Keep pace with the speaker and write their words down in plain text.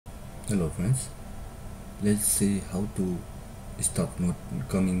Hello friends, let's see how to stop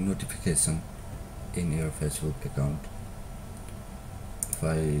coming notification in your Facebook account. If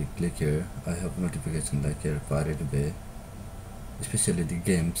I click here, I have notification like here far away, especially the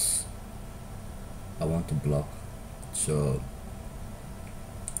games I want to block. So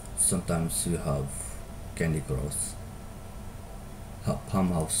sometimes you have Candy Crush,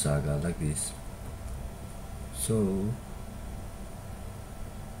 Farmhouse Saga like this. So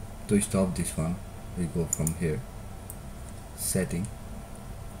to stop this one, we go from here, setting,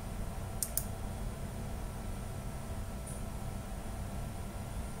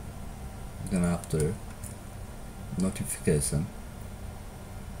 then after notification,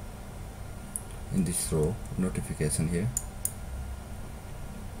 in this row notification here.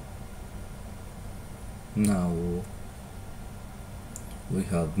 Now we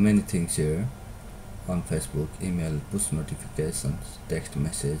have many things here on Facebook: email, push notifications, text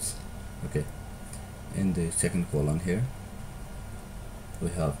message. Okay, in the second column here we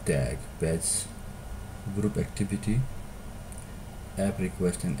have tag, page, group activity, app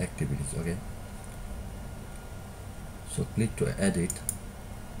request and activities. Okay, so click to edit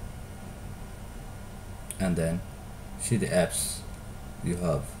and then see the apps you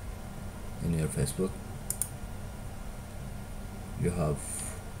have in your Facebook. You have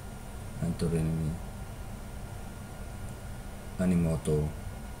Antorini, Animoto,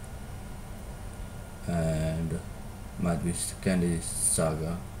 and might be Candy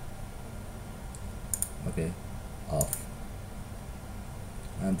Saga. Okay, off,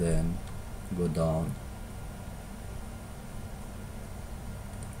 and then go down,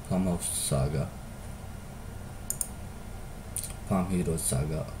 Farmhouse Saga, Farm Hero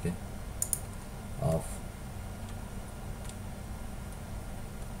Saga. Okay, off.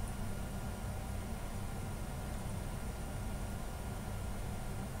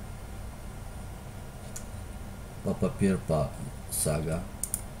 Papa Saga.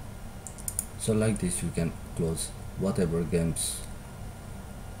 So like this you can close whatever games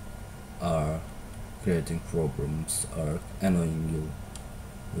are creating problems or annoying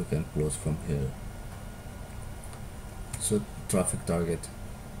you can close from here. So traffic target,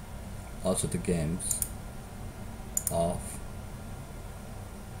 also the games, off.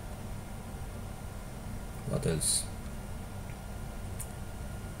 What else?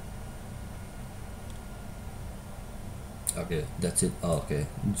 Okay, that's it. Okay,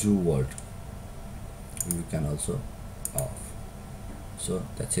 Jew word you can also off. So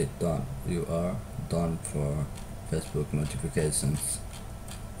that's it, done. You are done for Facebook notifications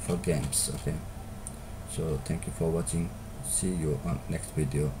for games. Okay, so thank you for watching. See you on next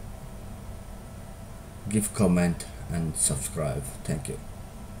video. Give comment and subscribe. Thank you.